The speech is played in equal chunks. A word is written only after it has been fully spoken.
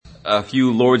a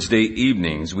few Lord's Day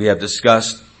evenings, we have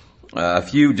discussed a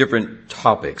few different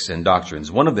topics and doctrines,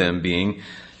 one of them being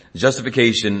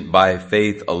justification by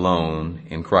faith alone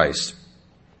in Christ.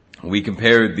 We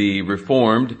compared the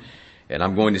Reformed, and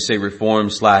I'm going to say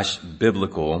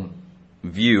Reformed/biblical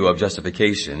view of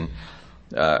justification.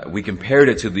 We compared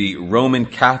it to the Roman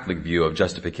Catholic view of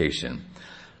justification,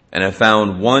 and have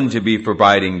found one to be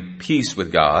providing peace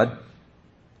with God,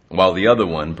 while the other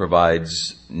one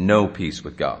provides no peace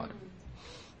with God.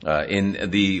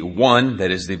 In the one, that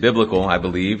is the biblical, I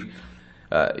believe,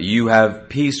 you have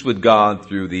peace with God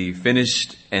through the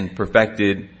finished and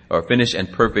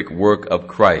perfect work of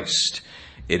Christ.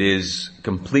 It is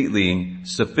completely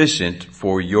sufficient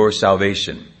for your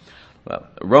salvation.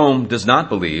 Rome does not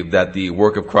believe that the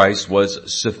work of Christ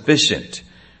was sufficient.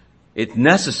 It's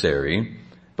necessary,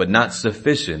 but not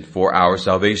sufficient for our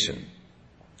salvation.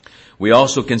 We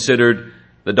also considered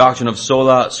the doctrine of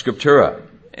sola scriptura,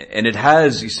 and it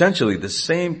has essentially the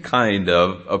same kind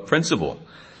of principle.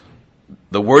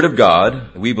 The Word of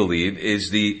God, we believe, is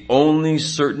the only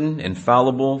certain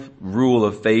infallible rule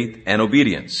of faith and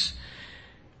obedience.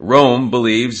 Rome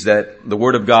believes that the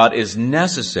Word of God is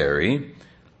necessary,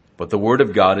 but the Word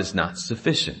of God is not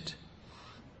sufficient.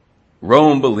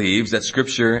 Rome believes that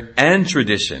Scripture and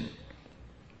tradition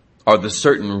are the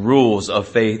certain rules of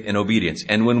faith and obedience.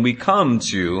 And when we come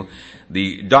to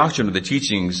the doctrine of the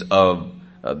teachings of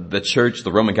the Church,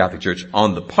 the Roman Catholic Church,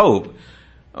 on the Pope,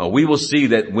 we will see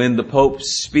that when the Pope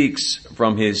speaks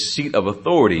from his seat of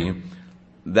authority,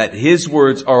 that his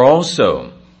words are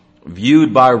also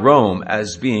viewed by Rome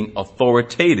as being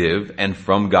authoritative and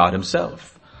from God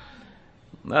himself.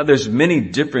 Now, there's many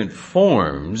different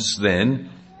forms, then,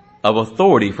 of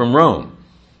authority from Rome.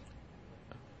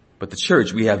 But the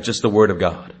church, we have just the Word of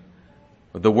God.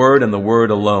 The Word and the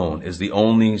Word alone is the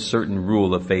only certain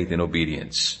rule of faith and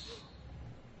obedience.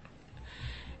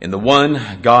 In the one,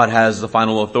 God has the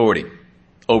final authority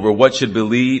over what should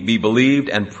be believed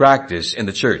and practiced in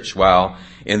the church, while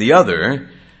in the other,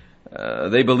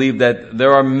 they believe that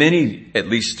there are many, at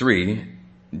least three,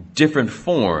 different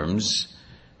forms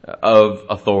of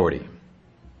authority.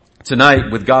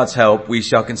 Tonight, with God's help, we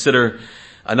shall consider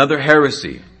another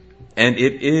heresy. And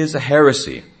it is a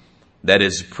heresy that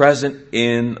is present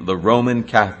in the Roman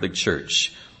Catholic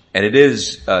Church. And it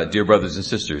is, dear brothers and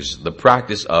sisters, the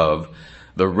practice of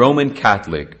the Roman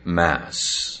Catholic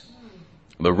Mass.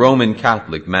 The Roman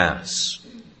Catholic Mass.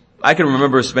 I can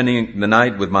remember spending the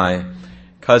night with my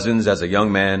cousins as a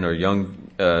young man or young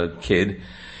kid.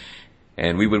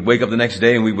 And we would wake up the next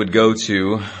day and we would go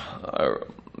to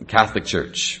Catholic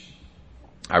Church.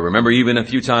 I remember even a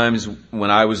few times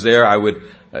when I was there, I would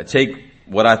take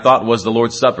what I thought was the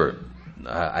Lord's Supper.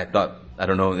 I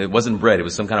don't know, it wasn't bread, it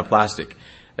was some kind of plastic.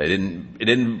 It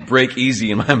didn't break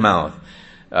easy in my mouth.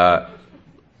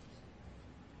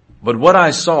 But what I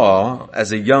saw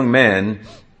as a young man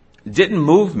didn't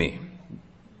move me.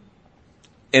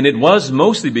 And it was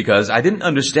mostly because I didn't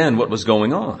understand what was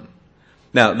going on.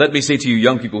 Now, let me say to you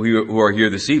young people who are here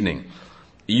this evening,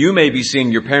 you may be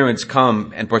seeing your parents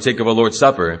come and partake of a Lord's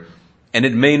Supper, and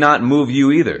it may not move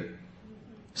you either,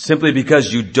 simply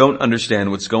because you don't understand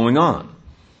what's going on.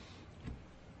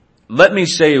 Let me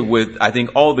say with, I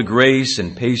think, all the grace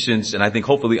and patience and I think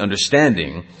hopefully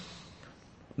understanding,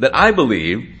 that I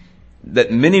believe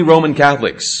that many Roman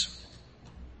Catholics,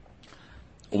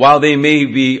 while they may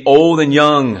be old and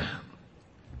young,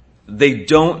 they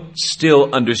don't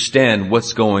still understand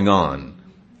what's going on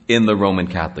in the Roman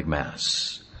Catholic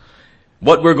Mass.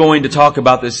 What we're going to talk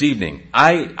about this evening,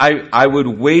 I would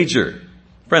wager,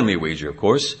 friendly wager of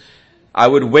course, I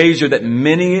would wager that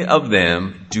many of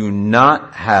them do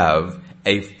not have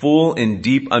a full and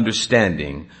deep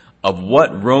understanding of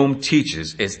what Rome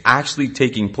teaches is actually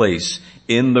taking place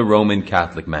in the Roman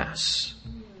Catholic Mass.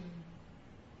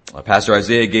 Pastor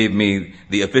Isaiah gave me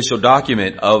the official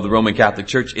document of the Roman Catholic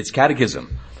Church, its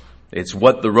catechism. It's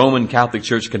what the Roman Catholic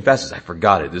Church confesses. I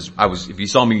forgot it. If you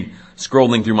saw me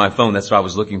scrolling through my phone, that's what I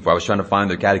was looking for. I was trying to find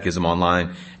their catechism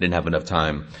online. I didn't have enough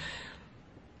time.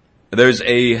 There's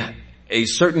a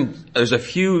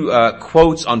few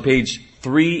quotes on page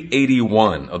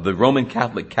 381 of the Roman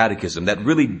Catholic Catechism that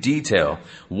really detail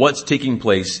what's taking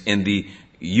place in the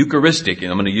Eucharistic, and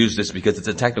I'm going to use this because it's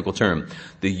a technical term,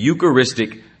 the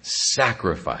Eucharistic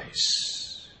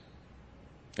sacrifice.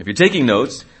 If you're taking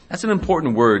notes, that's an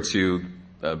important word to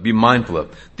be mindful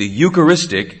of. The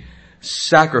Eucharistic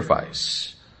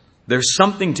sacrifice. There's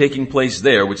something taking place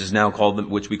there, which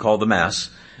we call the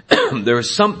Mass. There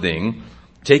is something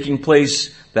taking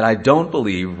place that I don't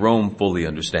believe Rome fully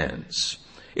understands.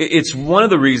 It's one of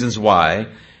the reasons why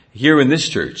here in this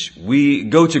church, we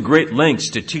go to great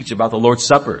lengths to teach about the Lord's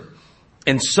Supper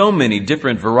in so many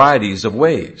different varieties of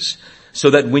ways, so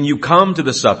that when you come to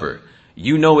the supper,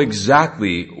 you know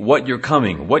exactly what you're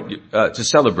coming, to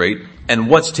celebrate, and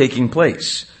what's taking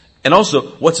place, and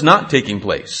also what's not taking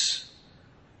place.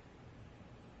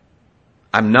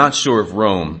 I'm not sure if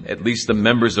Rome, at least the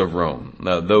members of Rome,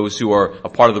 those who are a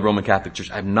part of the Roman Catholic Church,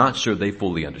 I'm not sure they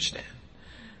fully understand.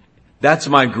 That's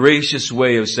my gracious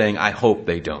way of saying I hope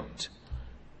they don't.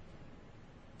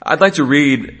 I'd like to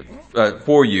read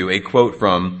for you a quote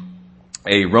from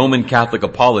a Roman Catholic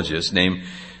apologist named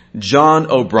John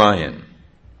O'Brien.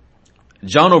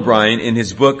 John O'Brien, in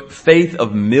his book Faith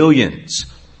of Millions,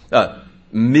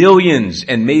 millions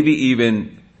and maybe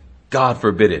even, God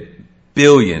forbid it,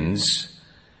 billions.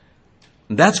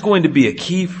 That's going to be a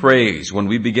key phrase when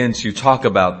we begin to talk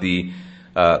about the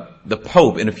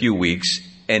Pope in a few weeks,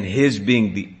 and his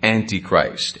being the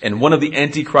Antichrist. And one of the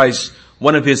Antichrist's,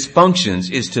 one of his functions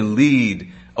is to lead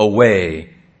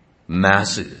away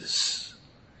masses.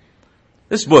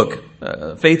 This book,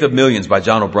 Faith of Millions by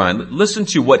John O'Brien, listen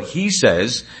to what he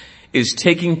says is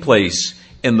taking place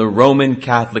in the Roman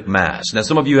Catholic Mass. Now,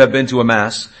 some of you have been to a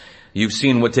Mass. You've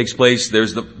seen what takes place.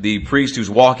 There's the priest who's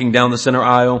walking down the center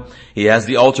aisle. He has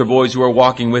the altar boys who are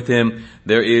walking with him.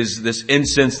 There is this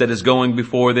incense that is going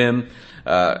before them.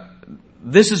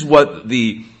 This is what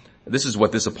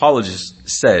this apologist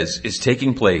says is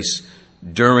taking place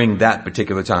during that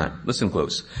particular time. Listen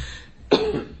close.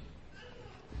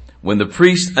 When the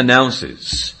priest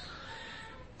announces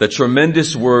the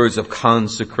tremendous words of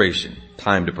consecration,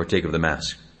 time to partake of the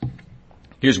Mass,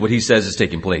 here's what he says is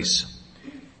taking place.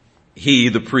 He,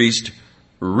 the priest,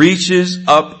 reaches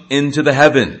up into the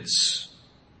heavens,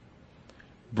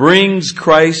 brings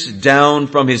Christ down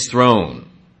from his throne,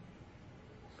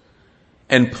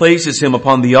 and places him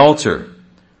upon the altar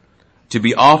to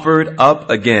be offered up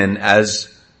again as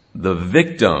the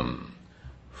victim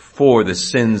for the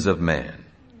sins of man.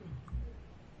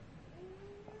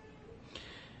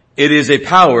 It is a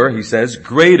power, he says,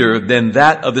 greater than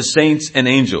that of the saints and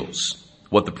angels,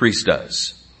 what the priest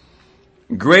does.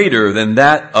 Greater than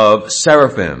that of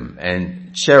seraphim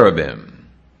and cherubim.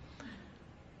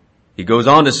 He goes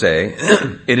on to say,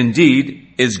 it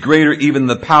indeed is greater even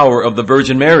the power of the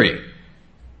Virgin Mary.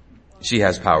 She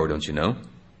has power, don't you know?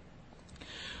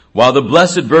 While the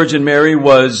Blessed Virgin Mary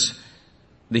was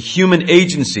the human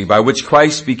agency by which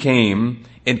Christ became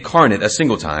incarnate a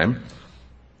single time,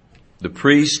 the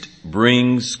priest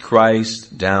brings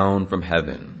Christ down from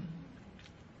heaven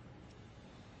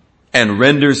and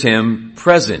renders him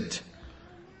present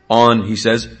on, he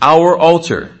says, our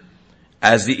altar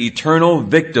as the eternal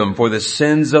victim for the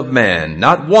sins of man,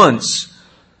 not once,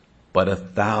 but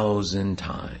 1,000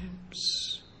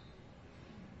 times.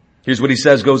 Here's what he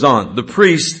says, goes on. The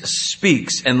priest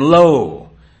speaks, and lo,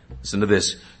 listen to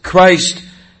this, Christ,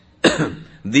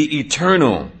 the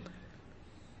eternal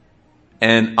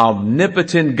and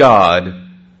omnipotent God,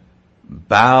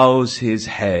 bows his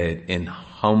head in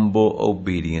humble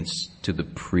obedience to the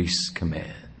priest's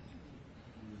command.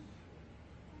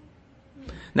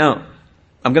 Now,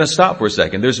 I'm going to stop for a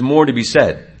second. There's more to be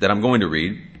said that I'm going to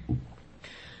read.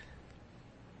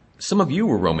 Some of you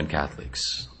were Roman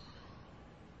Catholics.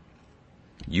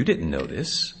 You didn't know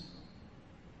this.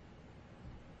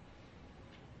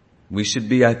 We should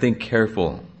be, I think,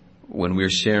 careful when we're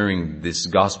sharing this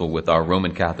gospel with our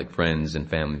Roman Catholic friends and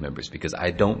family members, because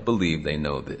I don't believe they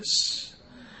know this.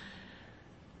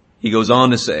 He goes on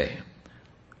to say,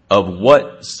 of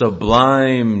what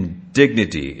sublime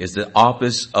dignity is the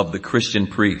office of the Christian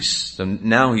priest. So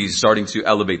now he's starting to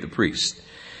elevate the priest,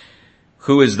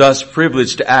 who is thus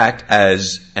privileged to act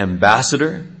as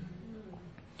ambassador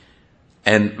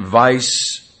and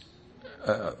vice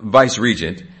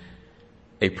regent,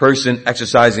 a person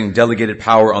exercising delegated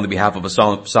power on the behalf of a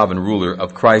sovereign ruler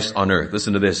of Christ on earth.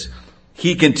 Listen to this.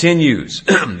 He continues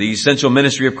the essential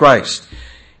ministry of Christ.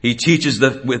 He teaches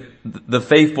with the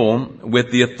faithful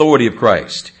with the authority of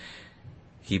Christ.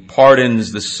 He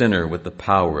pardons the sinner with the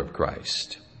power of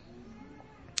Christ.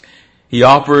 He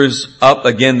offers up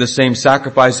again the same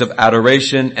sacrifice of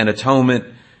adoration and atonement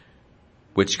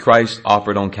which Christ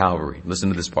offered on Calvary. Listen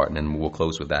to this part, and then we'll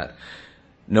close with that.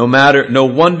 No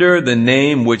wonder the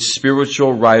name which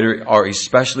spiritual writers are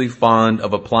especially fond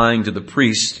of applying to the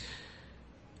priest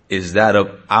is that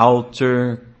of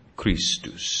Alter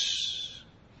Christus.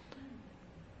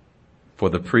 For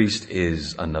the priest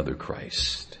is another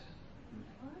Christ.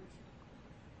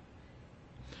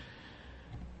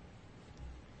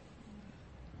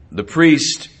 The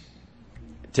priest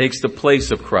takes the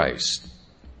place of Christ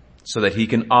so that he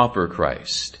can offer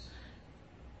Christ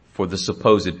for the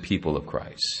supposed people of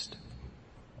Christ.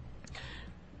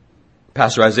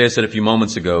 Pastor Isaiah said a few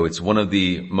moments ago, it's one of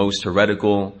the most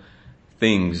heretical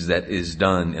things that is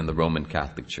done in the Roman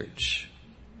Catholic Church.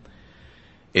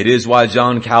 It is why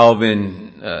John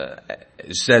Calvin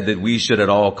said that we should at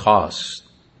all costs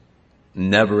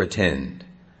never attend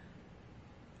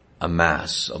a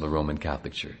Mass of the Roman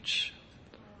Catholic Church.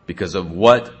 Because of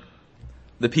what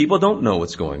the people don't know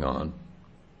what's going on,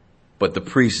 but the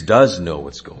priest does know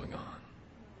what's going on.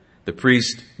 The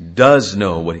priest does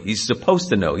know what he's supposed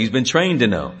to know. He's been trained to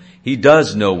know. He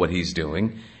does know what he's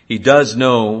doing. He does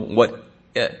know what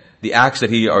the acts that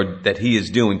he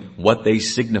is doing, what they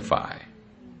signify.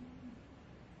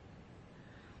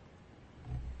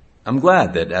 I'm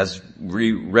glad that as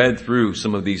we read through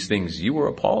some of these things, you were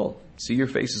appalled. See your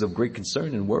faces of great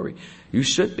concern and worry. You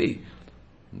should be.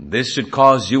 This should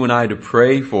cause you and I to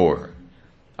pray for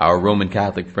our Roman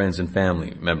Catholic friends and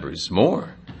family members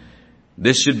more.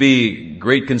 This should be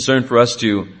great concern for us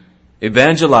to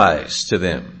evangelize to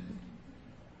them.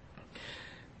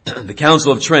 The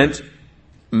Council of Trent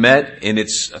met in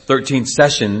its 13th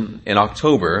session in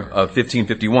October of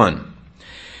 1551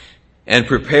 and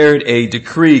prepared a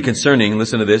decree concerning,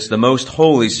 listen to this, the most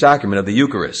holy sacrament of the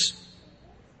Eucharist.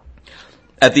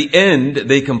 At the end,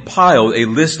 they compiled a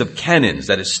list of canons,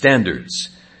 that is standards,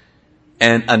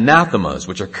 and anathemas,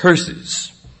 which are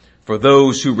curses, for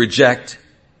those who reject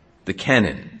the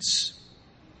canons.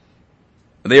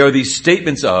 They are these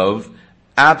statements of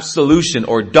absolution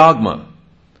or dogma.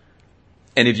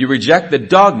 And if you reject the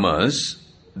dogmas,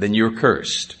 then you're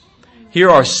cursed. Here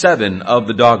are 7 of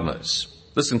the dogmas.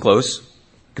 Listen close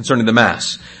concerning the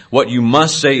Mass. What you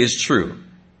must say is true.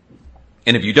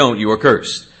 And if you don't, you are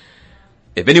cursed.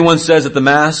 If anyone says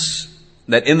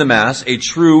that in the Mass, a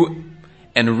true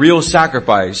and real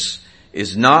sacrifice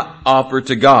is not offered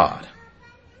to God,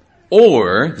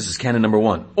 or, this is canon number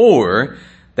 1, or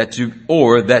that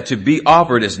to be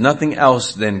offered is nothing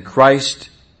else than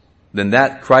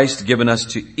that Christ given us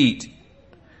to eat,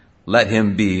 let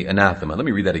him be anathema. Let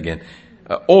me read that again.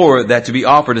 Or that to be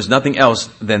offered is nothing else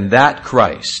than that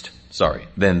Christ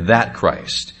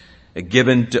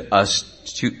given to us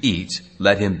to eat,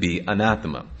 let him be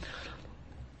anathema.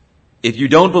 If you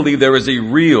don't believe there is a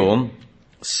real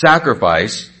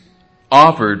sacrifice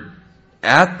offered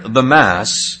at the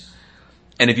Mass,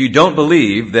 and if you don't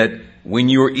believe that when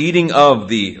you're eating of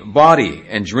the body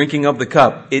and drinking of the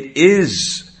cup, it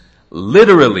is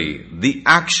literally the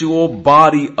actual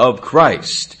body of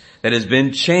Christ that has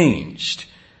been changed,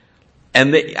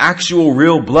 and the actual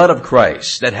real blood of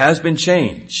Christ that has been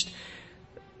changed,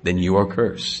 then you are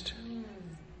cursed.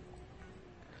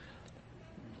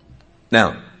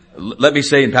 Now, let me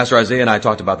say, and Pastor Isaiah and I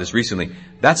talked about this recently,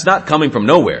 that's not coming from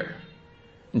nowhere.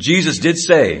 Jesus did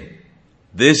say,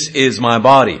 "This is my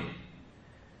body."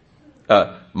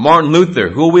 Martin Luther,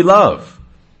 who we love,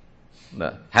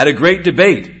 had a great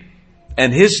debate,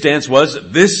 and his stance was,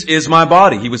 "This is my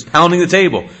body." He was pounding the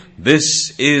table.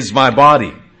 "This is my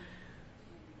body."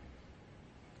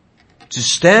 To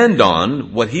stand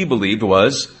on what he believed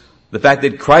was the fact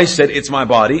that Christ said, "It's my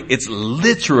body." It's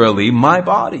literally my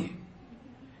body.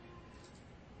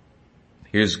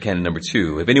 Here's canon number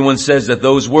 2. If anyone says that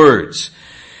those words,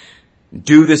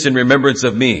 "Do this in remembrance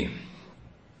of me,"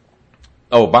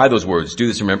 by those words, "Do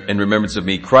this in remembrance of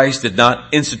me," Christ did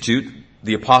not institute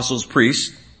the apostles'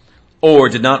 priests, or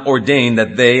did not ordain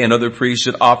that they and other priests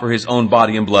should offer his own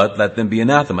body and blood, let them be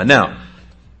anathema. Now,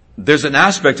 there's an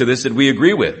aspect to this that we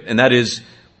agree with, and that is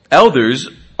elders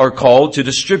are called to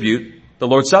distribute the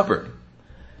Lord's Supper.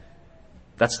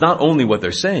 That's not only what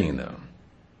they're saying, though.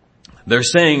 They're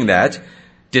saying that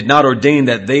did not ordain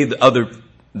that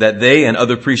they and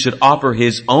other priests should offer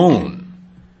his own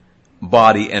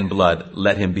body and blood,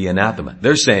 let him be anathema.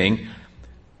 They're saying,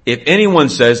 if anyone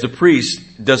says the priest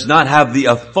does not have the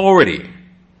authority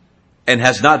and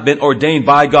has not been ordained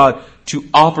by God to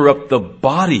offer up the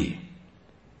body,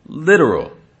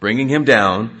 literal, bringing him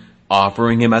down,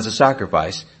 offering him as a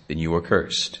sacrifice, then you are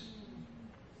cursed.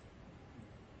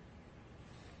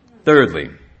 Thirdly,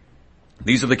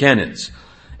 these are the canons.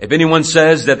 If anyone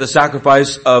says that the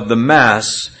sacrifice of the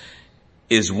Mass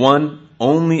is one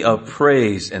only of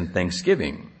praise and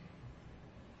thanksgiving,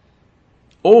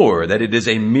 or that it is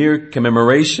a mere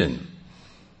commemoration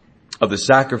of the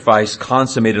sacrifice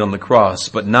consummated on the cross,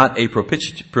 but not a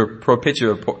propitiatory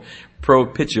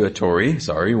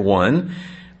one,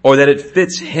 or that it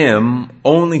fits him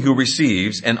only who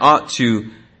receives and ought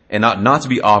not to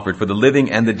be offered for the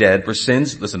living and the dead, for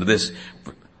sins, listen to this,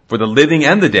 for the living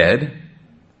and the dead,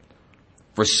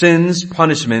 for sins,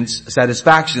 punishments,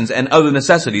 satisfactions, and other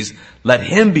necessities, let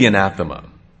him be anathema.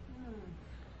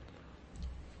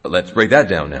 But let's break that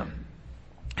down now.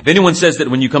 If anyone says that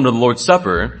when you come to the Lord's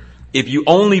Supper, if you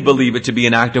only believe it to be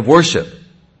an act of worship,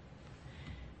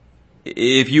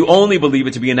 if you only believe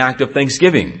it to be an act of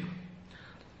thanksgiving,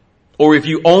 or if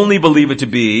you only believe it to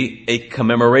be a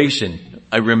commemoration,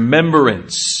 a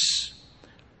remembrance,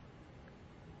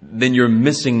 then you're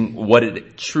missing what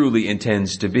it truly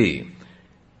intends to be.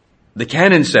 The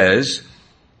canon says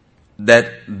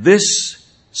that this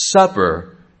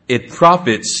supper, it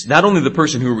profits not only the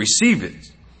person who receives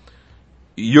it.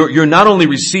 You're not only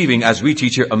receiving, as we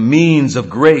teach here, a means of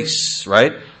grace,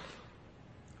 right?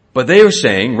 But they are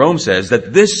saying, Rome says,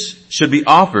 that this should be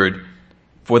offered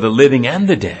for the living and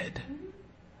the dead.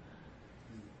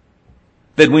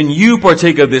 That when you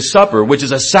partake of this supper, which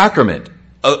is a sacrament,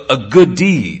 a good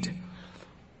deed,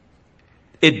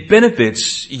 it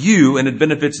benefits you and it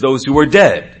benefits those who are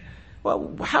dead.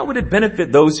 Well, how would it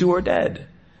benefit those who are dead?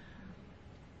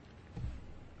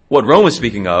 What Rome is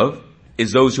speaking of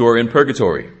is those who are in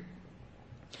purgatory,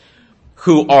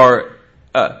 who are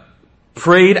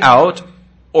prayed out,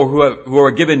 or who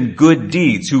are given good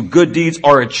deeds, who good deeds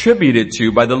are attributed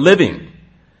to by the living.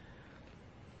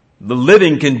 The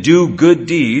living can do good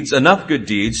deeds, enough good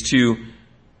deeds to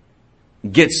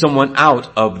get someone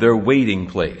out of their waiting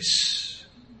place.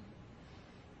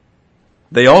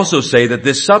 They also say that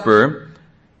this supper,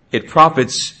 it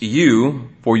profits you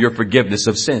for your forgiveness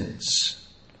of sins.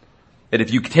 That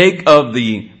if you take of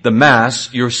the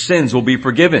Mass, your sins will be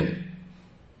forgiven.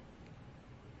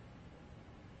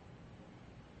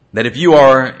 That if you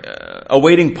are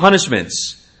awaiting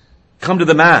punishments, come to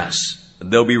the Mass,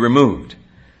 they'll be removed.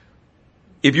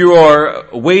 If you are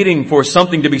waiting for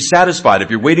something to be satisfied, if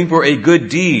you're waiting for a good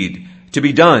deed to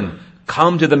be done,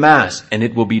 come to the Mass and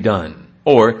it will be done.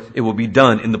 Or it will be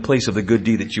done in the place of the good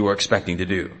deed that you are expecting to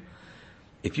do.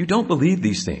 If you don't believe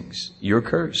these things, you're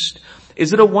cursed.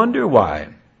 Is it a wonder why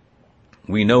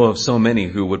we know of so many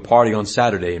who would party on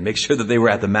Saturday and make sure that they were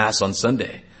at the Mass on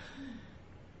Sunday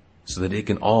so that they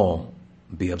can all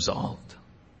be absolved,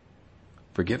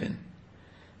 forgiven?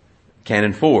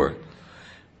 Canon 4.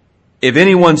 If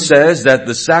anyone says that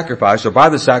the sacrifice, or by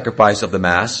the sacrifice of the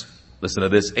Mass, listen to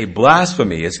this, a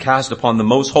blasphemy is cast upon the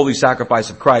most holy sacrifice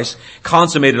of Christ,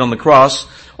 consummated on the cross,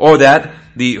 or that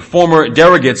the former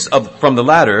derogates from the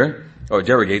latter,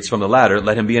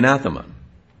 let him be anathema.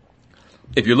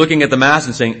 If you're looking at the Mass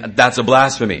and saying, that's a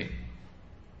blasphemy,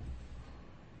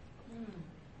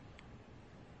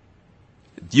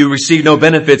 you receive no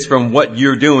benefits from what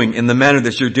you're doing in the manner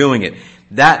that you're doing it.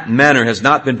 That manner has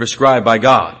not been prescribed by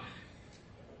God.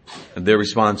 And their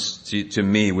response to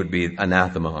me would be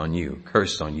anathema on you,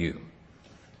 cursed on you.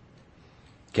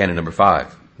 Canon number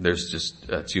 5. There's just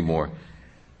two more,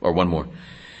 or one more.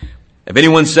 If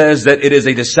anyone says that it is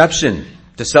a deception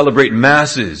to celebrate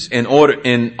masses in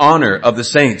honor of the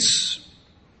saints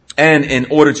and in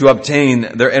order to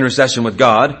obtain their intercession with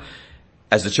God,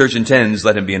 as the church intends,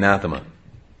 let him be anathema.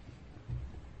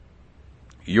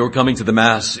 Your coming to the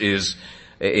Mass is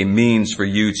a means for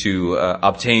you to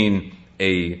obtain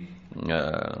an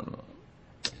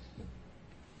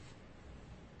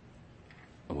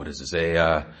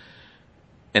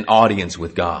audience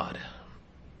with God.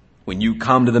 When you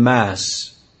come to the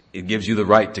Mass, it gives you the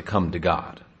right to come to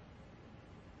God.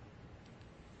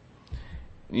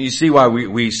 You see why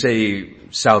we say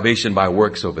salvation by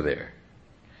works over there.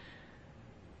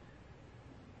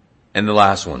 And the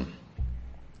last one.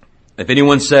 If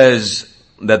anyone says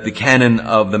that the canon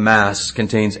of the Mass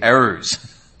contains errors,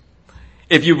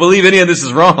 if you believe any of this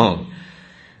is wrong,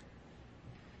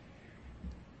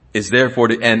 is therefore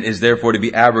to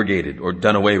be abrogated or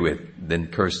done away with, then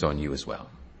cursed on you as well.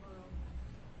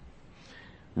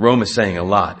 Rome is saying a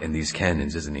lot in these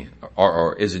canons, isn't he?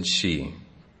 Or isn't she?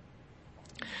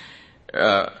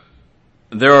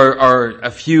 There are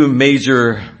a few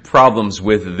major problems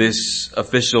with this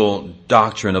official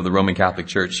doctrine of the Roman Catholic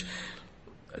Church.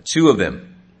 Two of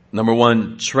them. Number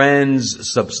one,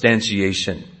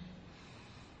 transubstantiation.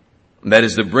 That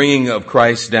is the bringing of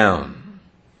Christ down.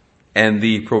 And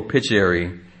the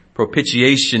propitiatory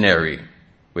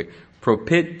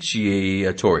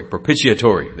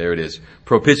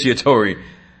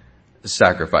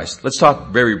sacrifice. Let's talk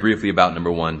very briefly about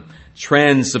number one,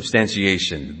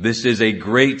 transubstantiation. This is a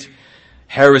great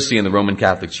heresy in the Roman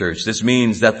Catholic Church. This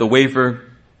means that the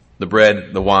wafer, the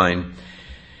bread, the wine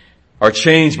are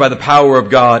changed by the power of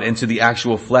God into the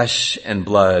actual flesh and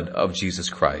blood of Jesus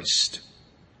Christ.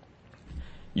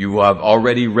 You have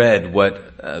already read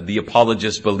what the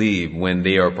apologists believe when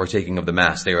they are partaking of the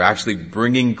Mass. They are actually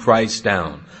bringing Christ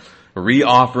down,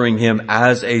 re-offering him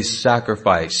as a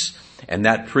sacrifice, And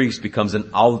that priest becomes an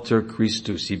alter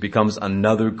Christus. He becomes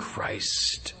another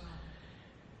Christ.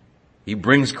 He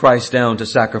brings Christ down to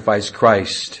sacrifice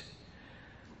Christ.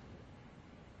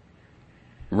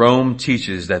 Rome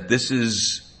teaches that this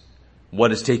is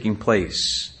what is taking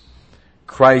place.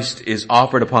 Christ is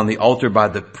offered upon the altar by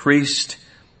the priest,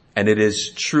 and it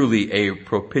is truly a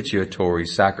propitiatory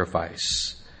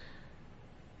sacrifice.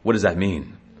 What does that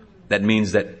mean? That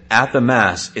means that at the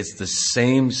Mass, it's the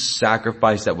same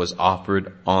sacrifice that was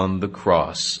offered on the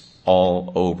cross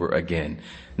all over again.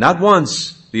 Not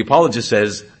once, the apologist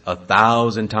says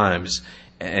 1,000 times.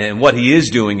 And what he is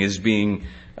doing is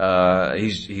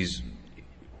he's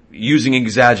using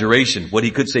exaggeration. What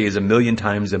he could say is 1,000,000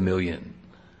 times 1,000,000.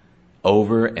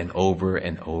 Over and over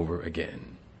and over again.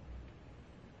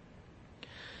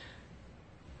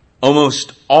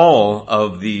 Almost all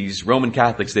of these Roman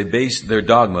Catholics, they base their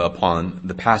dogma upon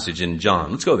the passage in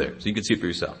John. Let's go there so you can see it for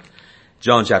yourself.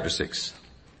 John chapter 6.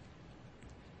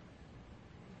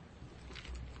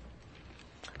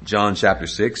 John chapter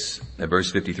 6 at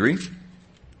verse 53.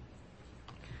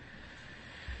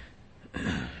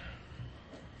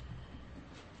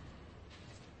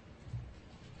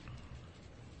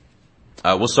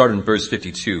 We'll start in verse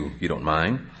 52, if you don't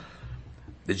mind.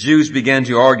 The Jews began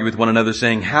to argue with one another,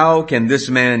 saying, how can this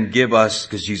man give us,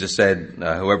 because Jesus said,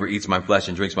 whoever eats my flesh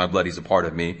and drinks my blood, he's a part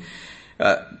of me.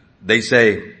 They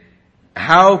say,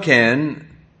 how can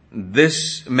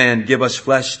this man give us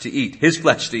flesh to eat, his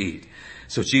flesh to eat?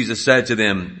 So Jesus said to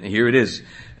them, here it is,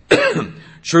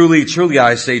 truly, truly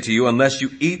I say to you, unless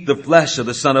you eat the flesh of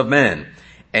the Son of Man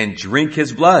and drink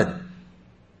his blood,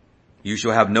 you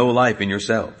shall have no life in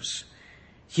yourselves.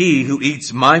 He who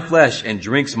eats my flesh and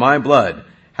drinks my blood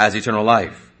has eternal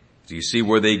life. So you see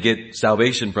where they get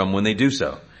salvation from when they do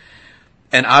so.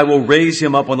 And I will raise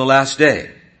him up on the last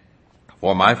day.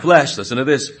 For my flesh, listen to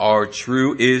this,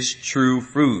 is true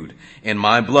food, and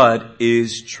my blood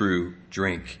is true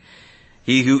drink.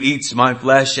 He who eats my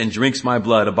flesh and drinks my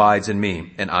blood abides in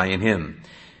me, and I in him.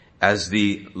 As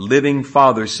the living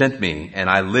Father sent me, and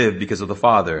I live because of the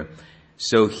Father,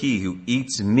 so he who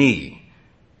eats me,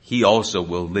 he also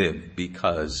will live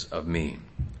because of me.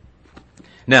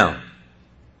 Now,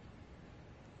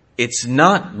 it's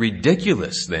not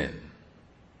ridiculous then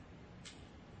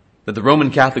that the Roman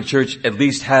Catholic Church at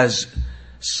least has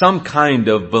some kind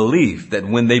of belief that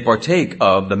when they partake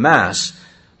of the Mass,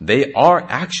 they are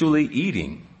actually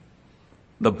eating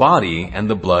the body and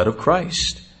the blood of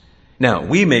Christ. Now,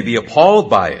 we may be appalled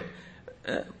by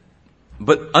it,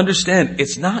 but understand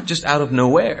it's not just out of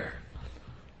nowhere.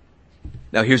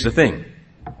 Now here's the thing.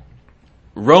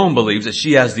 Rome believes that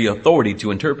she has the authority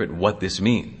to interpret what this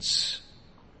means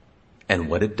and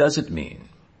what it doesn't mean.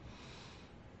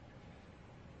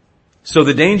 So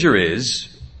the danger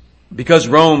is, because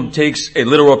Rome takes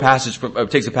a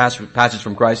passage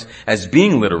from Christ as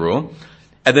being literal,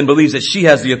 and then believes that she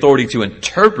has the authority to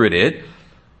interpret it,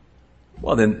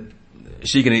 well then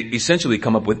she can essentially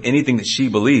come up with anything that she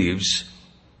believes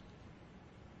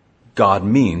God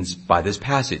means by this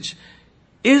passage.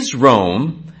 Is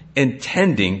Rome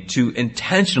intending to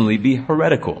intentionally be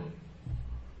heretical?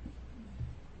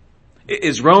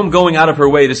 Is Rome going out of her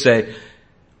way to say,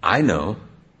 I know,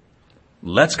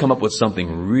 let's come up with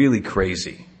something really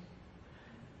crazy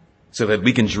so that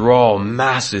we can draw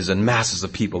masses and masses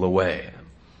of people away?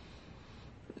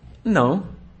 No,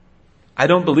 I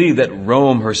don't believe that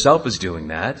Rome herself is doing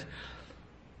that.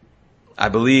 I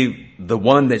believe the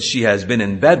one that she has been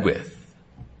in bed with,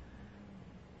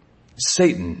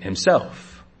 Satan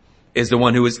himself, is the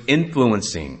one who is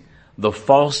influencing the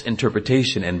false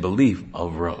interpretation and belief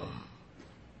of Rome.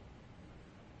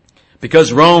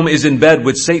 Because Rome is in bed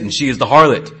with Satan, she is the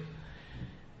harlot.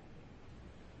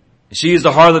 She is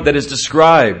the harlot that is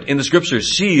described in the scriptures.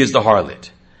 She is the harlot.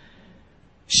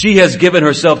 She has given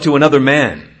herself to another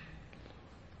man.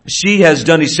 She has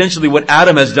done essentially what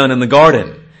Adam has done in the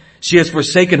garden. She has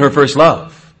forsaken her first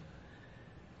love.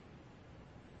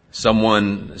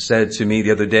 Someone said to me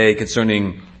the other day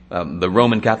concerning the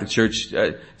Roman Catholic Church,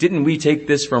 didn't we take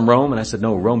this from Rome? And I said,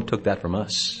 no, Rome took that from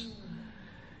us.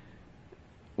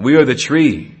 We are the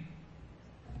tree.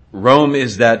 Rome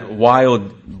is that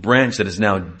wild branch that is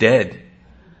now dead,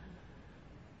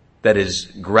 that is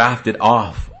grafted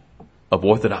off of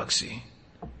orthodoxy.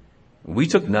 We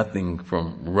took nothing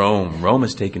from Rome. Rome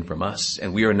is taken from us,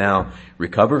 and we are now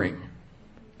recovering.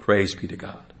 Praise be to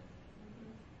God.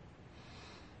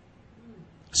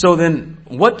 So then,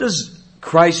 what does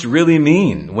Christ really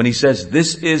mean when he says,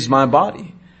 this is my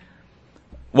body?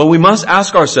 Well, we must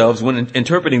ask ourselves when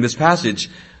interpreting this passage,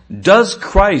 does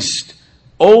Christ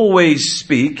always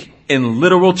speak in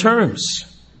literal terms?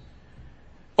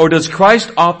 Or does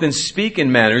Christ often speak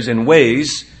in manners and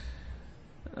ways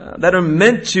that are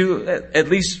meant to at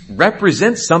least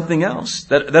represent something else,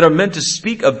 that are meant to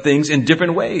speak of things in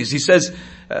different ways? He says,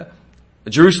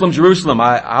 Jerusalem, Jerusalem,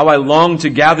 how I long to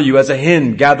gather you as a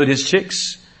hen gathered her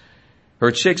chicks,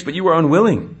 but you were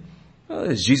unwilling.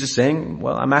 Is Jesus saying,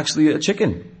 well, I'm actually a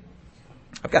chicken.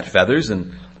 I've got feathers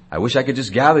and I wish I could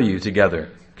just gather you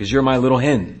together because you're my little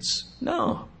hens.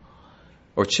 No.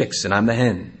 Or chicks and I'm the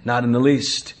hen. Not in the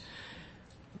least.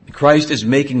 Christ is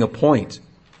making a point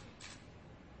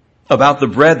about the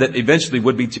bread that eventually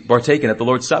would be partaken at the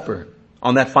Lord's Supper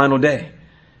on that final day.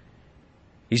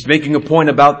 He's making a point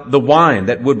about the wine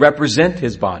that would represent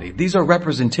his body. These are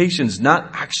representations,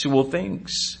 not actual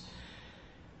things.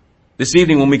 This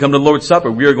evening when we come to the Lord's Supper,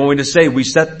 we are going to say we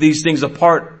set these things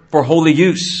apart for holy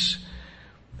use.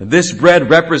 This bread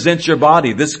represents your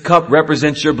body. This cup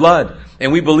represents your blood.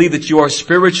 And we believe that you are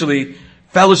spiritually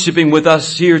fellowshipping with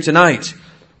us here tonight.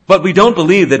 But we don't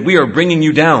believe that we are bringing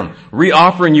you down,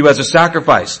 re-offering you as a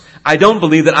sacrifice. I don't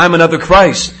believe that I'm another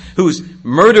Christ who's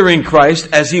murdering Christ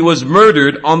as he was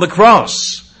murdered on the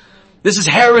cross. This is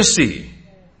heresy.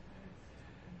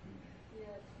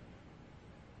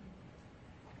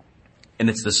 And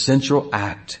it's the central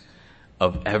act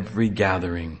of every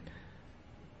gathering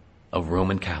of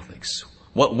Roman Catholics.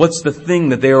 What's the thing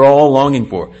that they are all longing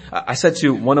for? I said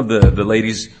to one of the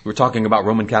ladies, we were talking about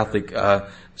Roman Catholic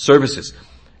services.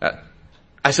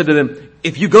 I said to them,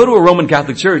 if you go to a Roman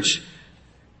Catholic church,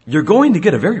 you're going to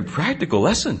get a very practical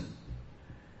lesson.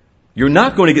 You're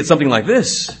not going to get something like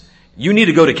this. You need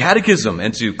to go to catechism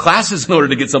and to classes in order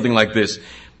to get something like this.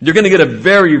 You're going to get a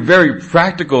very, very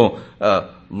practical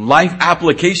life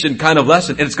application kind of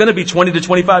lesson. And it's going to be 20 to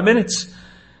 25 minutes.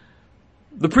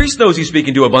 The priest knows he's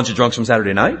speaking to a bunch of drunks from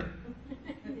Saturday night.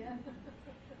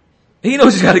 He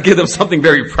knows he's got to give them something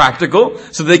very practical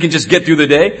so they can just get through the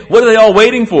day. What are they all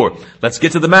waiting for? Let's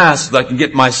get to the Mass so that I can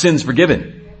get my sins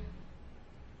forgiven.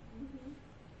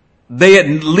 They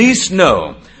at least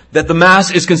know that the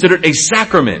Mass is considered a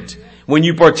sacrament. When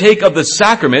you partake of the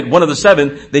sacrament, one of the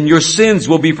 7, then your sins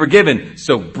will be forgiven.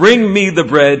 So bring me the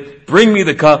bread, bring me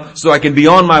the cup so I can be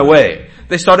on my way.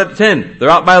 They start at 10. They're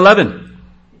out by 11.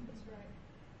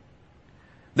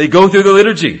 They go through the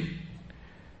liturgy.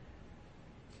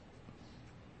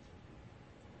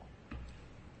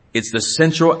 It's the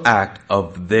central act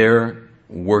of their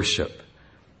worship,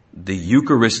 the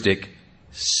Eucharistic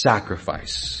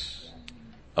sacrifice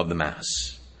of the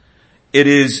Mass. It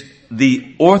is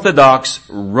the Orthodox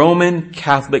Roman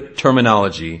Catholic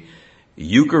terminology,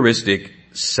 Eucharistic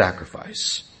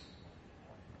sacrifice.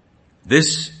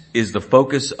 This is the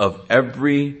focus of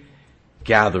every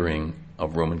gathering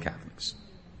of Roman Catholics.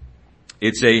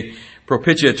 It's a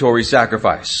propitiatory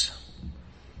sacrifice.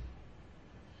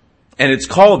 And it's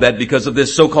called that because of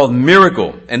this so-called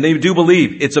miracle. And they do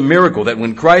believe it's a miracle that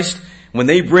when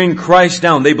they bring Christ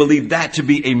down, they believe that to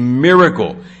be a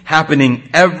miracle happening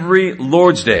every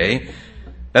Lord's Day,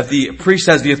 that the priest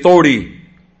has the authority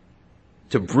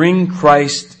to bring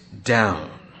Christ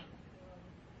down.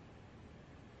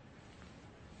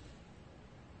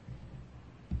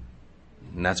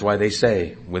 And that's why they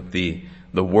say with the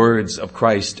words of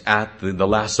Christ at the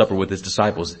Last Supper with his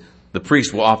disciples, the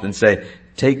priest will often say,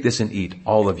 take this and eat,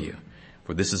 all of you,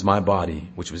 for this is my body,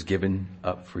 which was given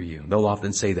up for you. They'll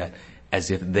often say that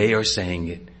as if they are saying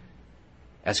it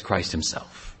as Christ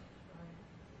himself.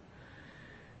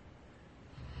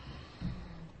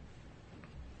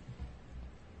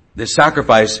 This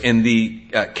sacrifice in the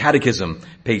Catechism,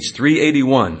 page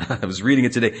 381, I was reading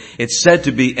it today, it's said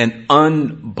to be an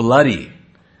unbloody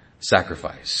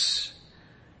sacrifice.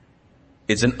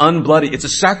 It's it's a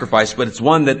sacrifice, but it's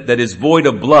one that is void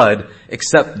of blood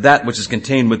except that which is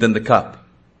contained within the cup.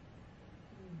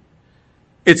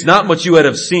 It's not what you would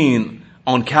have seen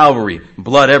on Calvary,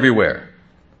 blood everywhere.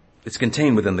 It's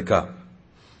contained within the cup.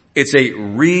 It's a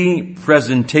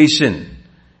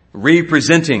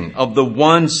representing of the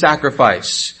one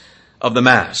sacrifice of the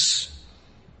Mass.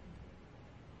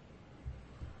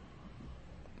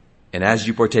 And as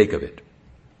you partake of it,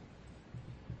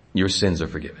 your sins are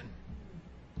forgiven.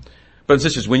 Brothers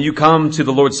and sisters, when you come to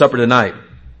the Lord's Supper tonight,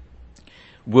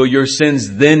 will your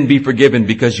sins then be forgiven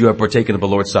because you have partaken of the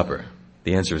Lord's Supper?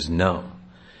 The answer is no.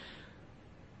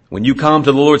 When you come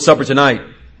to the Lord's Supper tonight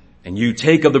and you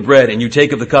take of the bread and you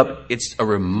take of the cup, it's a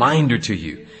reminder to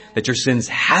you that your sins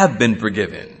have been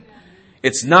forgiven.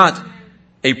 It's not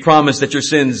a promise that your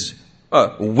sins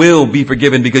will be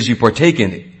forgiven because you partake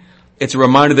in it. It's a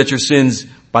reminder that your sins,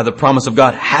 by the promise of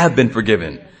God, have been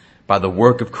forgiven by the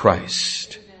work of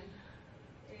Christ.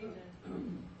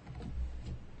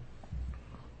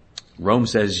 Rome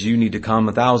says you need to come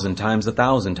 1,000 times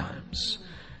 1,000 times.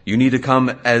 You need to come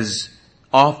as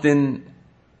often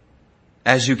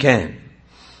as you can.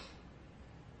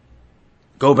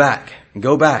 Go back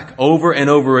over and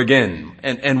over again.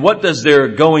 And what does their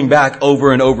going back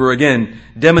over and over again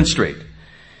demonstrate?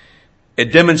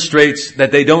 It demonstrates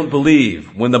that they don't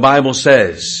believe when the Bible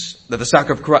says that the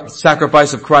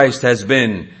sacrifice of Christ has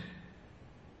been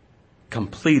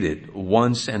completed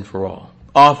once and for all,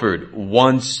 offered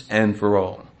once and for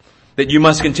all. That you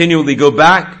must continually go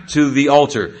back to the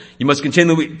altar. You must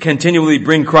continually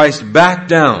bring Christ back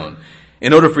down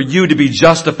in order for you to be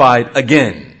justified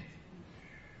again.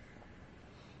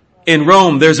 In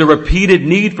Rome, there's a repeated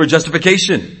need for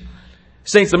justification.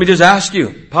 Saints, let me just ask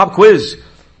you, pop quiz.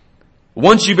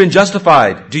 Once you've been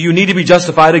justified, do you need to be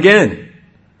justified again?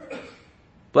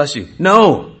 Bless you.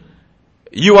 No.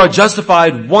 You are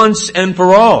justified once and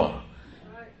for all.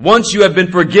 Once you have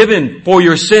been forgiven for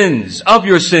your sins, of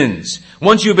your sins,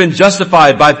 once you've been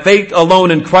justified by faith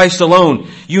alone in Christ alone,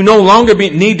 you no longer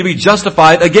need to be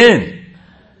justified again.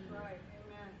 Right.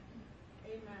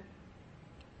 Amen.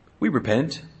 We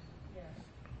repent.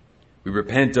 We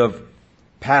repent of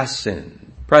past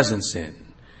sin, present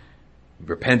sin. We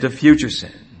repent of future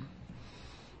sin.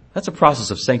 That's a process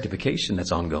of sanctification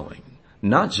that's ongoing,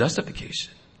 not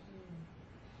justification.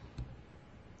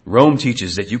 Rome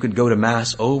teaches that you could go to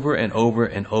Mass over and over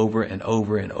and over and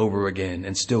over and over again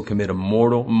and still commit a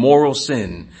moral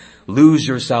sin, lose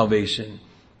your salvation,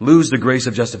 lose the grace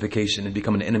of justification, and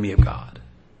become an enemy of God.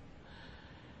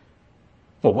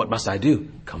 Well, what must I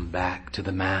do? Come back to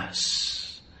the Mass.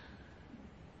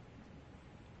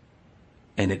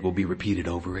 And it will be repeated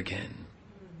over again.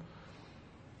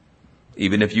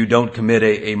 Even if you don't commit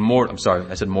a mortal, I'm sorry,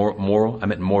 I said moral, I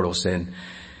meant mortal sin.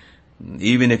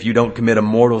 Even if you don't commit a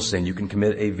mortal sin, you can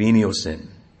commit a venial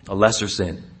sin, a lesser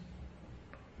sin.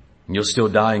 And you'll still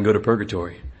die and go to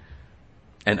purgatory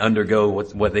and undergo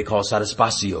what they call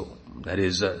satisfatio. That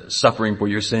is suffering for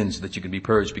your sins so that you can be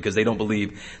purged, because they don't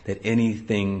believe that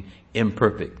anything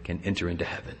imperfect can enter into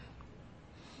heaven.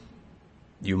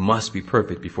 You must be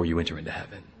perfect before you enter into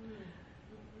heaven.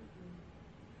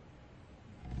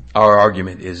 Our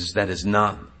argument is that is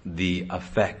not the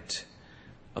effect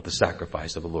of the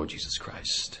sacrifice of the Lord Jesus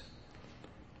Christ.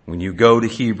 When you go to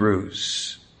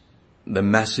Hebrews, the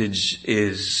message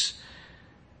is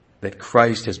that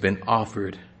Christ has been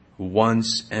offered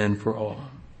once and for all.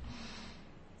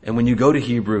 And when you go to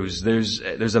Hebrews,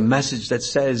 there's a message that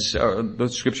says, or the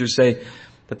scriptures say,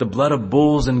 that the blood of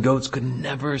bulls and goats could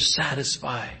never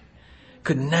satisfy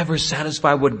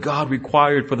what God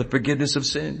required for the forgiveness of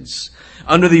sins.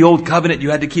 Under the old covenant, you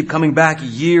had to keep coming back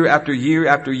year after year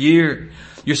after year.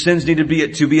 Your sins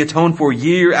needed to be atoned for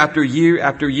year after year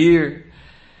after year.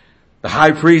 The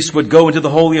high priest would go into the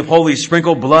Holy of Holies,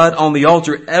 sprinkle blood on the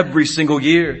altar every single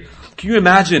year. Can you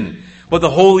imagine what the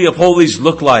Holy of Holies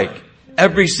looked like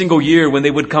every single year when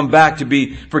they would come back to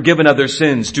be forgiven of their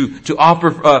sins, to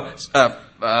offer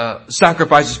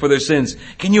sacrifices for their sins?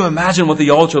 Can you imagine what the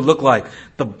altar looked like?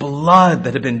 The blood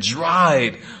that had been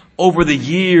dried over the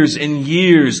years and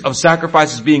years of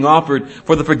sacrifices being offered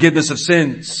for the forgiveness of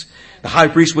sins. The high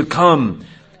priest would come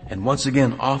and once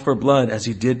again offer blood as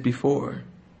he did before.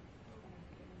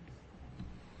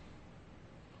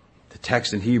 The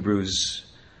text in Hebrews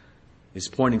is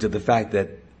pointing to the fact that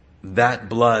that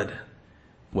blood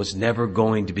was never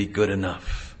going to be good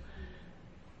enough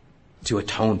to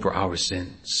atone for our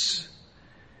sins.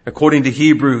 According to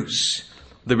Hebrews,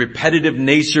 the repetitive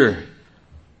nature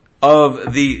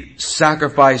of the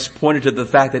sacrifice pointed to the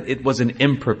fact that it was an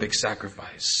imperfect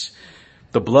sacrifice.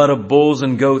 The blood of bulls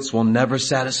and goats will never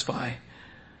satisfy.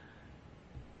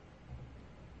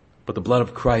 But the blood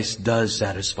of Christ does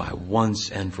satisfy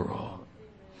once and for all.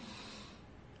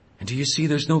 And do you see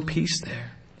there's no peace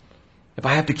there? If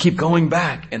I have to keep going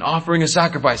back and offering a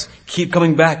sacrifice, keep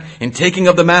coming back and taking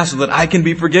of the Mass so that I can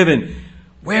be forgiven,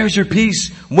 where's your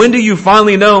peace? When do you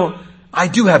finally know I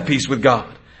do have peace with God?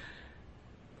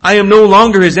 I am no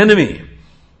longer His enemy.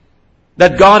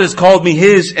 That God has called me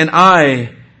His and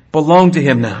I belong to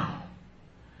Him now.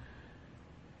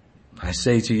 I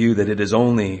say to you that it is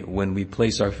only when we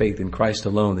place our faith in Christ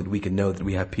alone that we can know that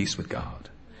we have peace with God.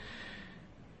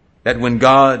 That when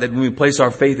we place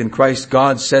our faith in Christ,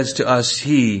 God says to us,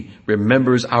 He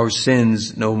remembers our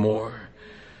sins no more.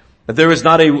 That there is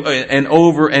not an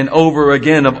over and over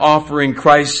again of offering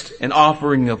Christ, an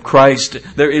offering of Christ.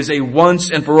 There is a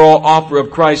once and for all offer of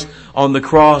Christ on the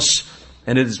cross,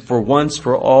 and it is for once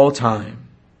for all time.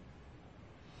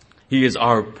 He is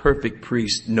our perfect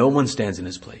priest. No one stands in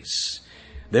His place.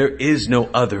 There is no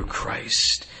other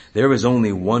Christ. There is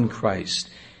only one Christ.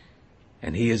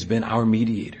 And he has been our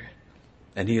mediator.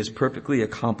 And he has perfectly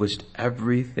accomplished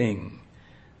everything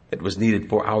that was needed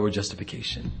for our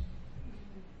justification.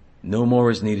 No more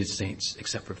is needed, saints,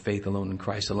 except for faith alone in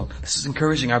Christ alone. This is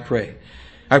encouraging, I pray.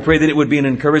 I pray that it would be an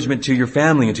encouragement to your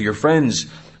family and to your friends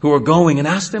who are going, and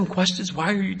ask them questions.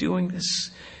 Why are you doing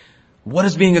this? What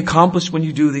is being accomplished when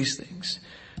you do these things?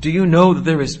 Do you know that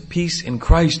there is peace in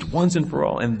Christ once and for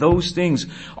all? And those things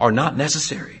are not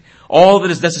necessary. All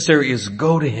that is necessary is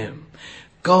go to him.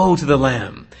 Go to the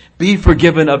Lamb. Be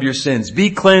forgiven of your sins.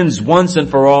 Be cleansed once and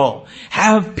for all.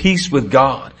 Have peace with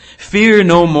God. Fear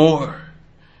no more.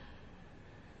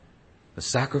 The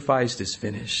sacrifice is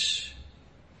finished.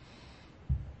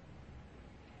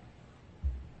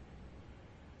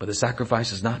 But the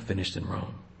sacrifice is not finished in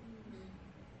Rome.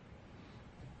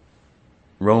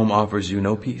 Rome offers you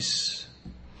no peace.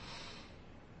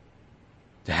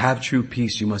 To have true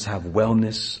peace, you must have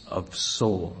wellness of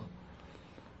soul.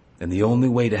 And the only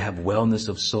way to have wellness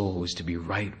of soul is to be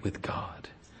right with God,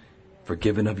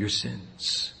 forgiven of your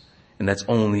sins. And that's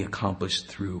only accomplished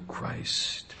through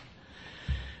Christ.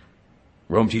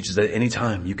 Rome teaches that at any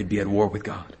time you could be at war with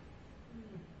God.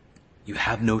 You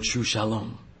have no true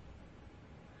shalom.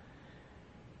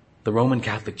 The Roman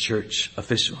Catholic Church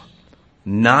official,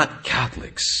 not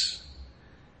Catholics.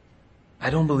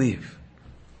 I don't believe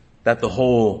that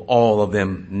all of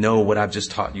them know what I've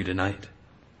just taught you tonight.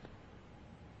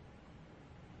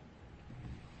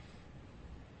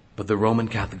 But the Roman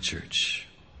Catholic Church,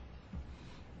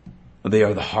 they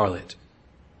are the harlot.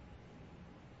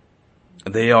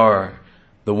 They are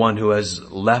the one who has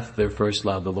left their first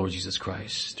love, the Lord Jesus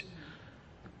Christ.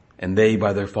 And they,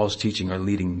 by their false teaching, are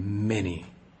leading many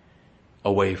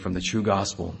away from the true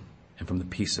gospel and from the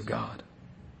peace of God.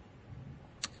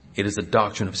 It is a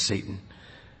doctrine of Satan,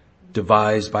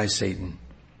 devised by Satan,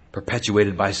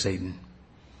 perpetuated by Satan.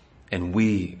 And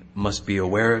we must be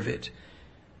aware of it,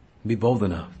 be bold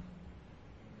enough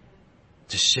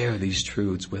to share these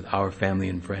truths with our family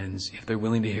and friends if they're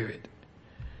willing to hear it.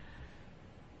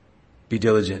 Be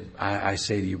diligent, I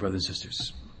say to you, brothers and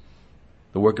sisters.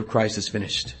 The work of Christ is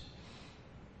finished.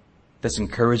 That's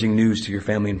encouraging news to your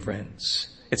family and friends.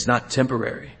 It's not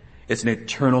temporary. It's an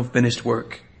eternal finished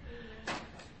work.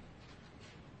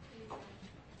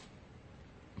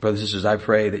 Brothers and sisters, I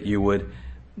pray that you would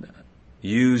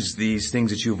use these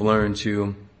things that you've learned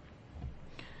to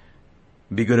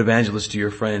be good evangelists to your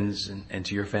friends and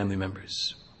to your family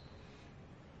members.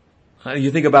 You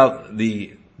think about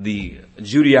the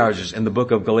Judaizers in the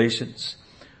book of Galatians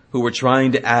who were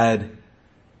trying to add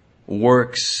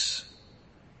works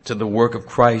to the work of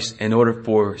Christ in order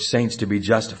for saints to be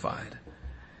justified.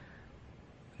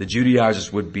 The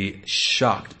Judaizers would be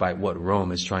shocked by what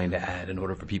Rome is trying to add in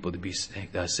order for people to be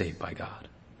saved by God.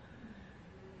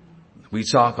 We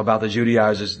talk about the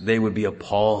Judaizers, they would be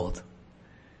appalled.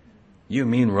 You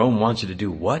mean Rome wants you to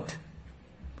do what?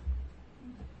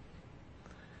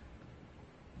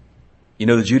 You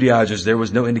know, the Judaizers, there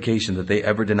was no indication that they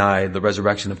ever denied the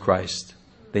resurrection of Christ.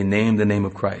 They named the name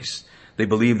of Christ. They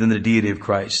believed in the deity of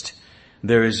Christ.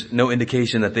 There is no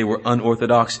indication that they were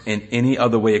unorthodox in any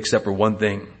other way except for one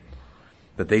thing.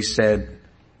 That they said,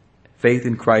 faith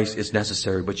in Christ is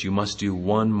necessary, but you must do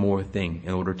one more thing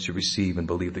in order to receive and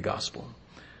believe the gospel.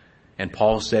 And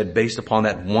Paul said, based upon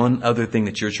that one other thing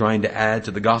that you're trying to add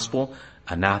to the gospel,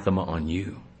 anathema on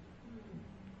you.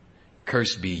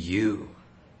 Cursed be you.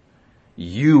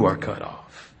 You are cut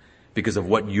off because of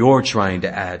what you're trying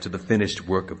to add to the finished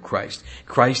work of Christ.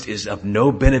 Christ is of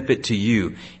no benefit to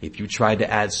you if you try to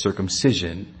add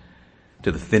circumcision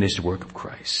to the finished work of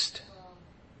Christ.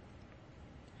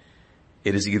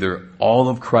 It is either all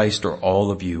of Christ or all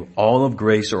of you, all of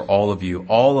grace or all of you,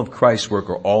 all of Christ's work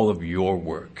or all of your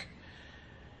work.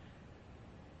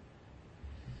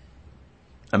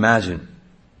 Imagine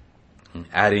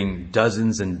adding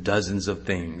dozens and dozens of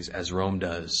things, as Rome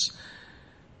does,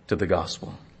 to the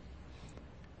gospel.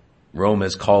 Rome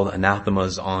has called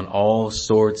anathemas on all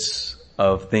sorts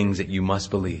of things that you must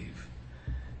believe.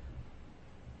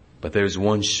 But there's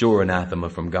one sure anathema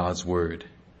from God's word.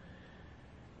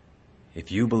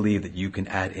 If you believe that you can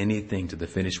add anything to the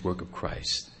finished work of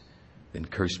Christ, then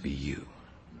cursed be you.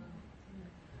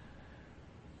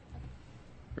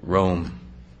 Rome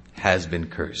has been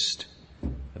cursed.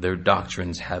 Their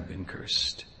doctrines have been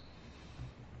cursed.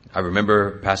 I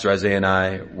remember Pastor Isaiah and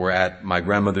I were at my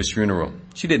grandmother's funeral.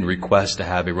 She didn't request to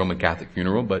have a Roman Catholic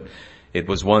funeral, but it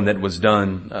was one that was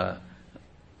done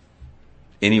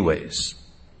anyways.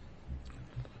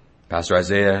 Pastor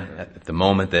Isaiah, at the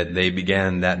moment that they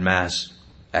began that mass,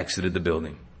 exited the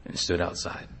building and stood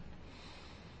outside.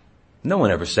 No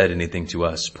one ever said anything to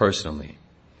us personally.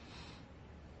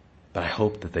 But I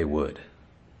hope that they would.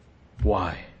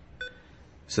 Why?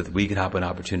 So that we could have an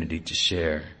opportunity to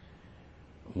share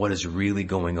what is really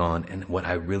going on and what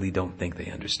I really don't think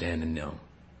they understand and know.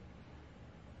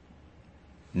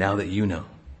 Now that you know,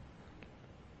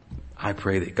 I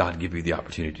pray that God give you the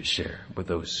opportunity to share with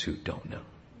those who don't know.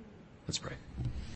 Let's pray.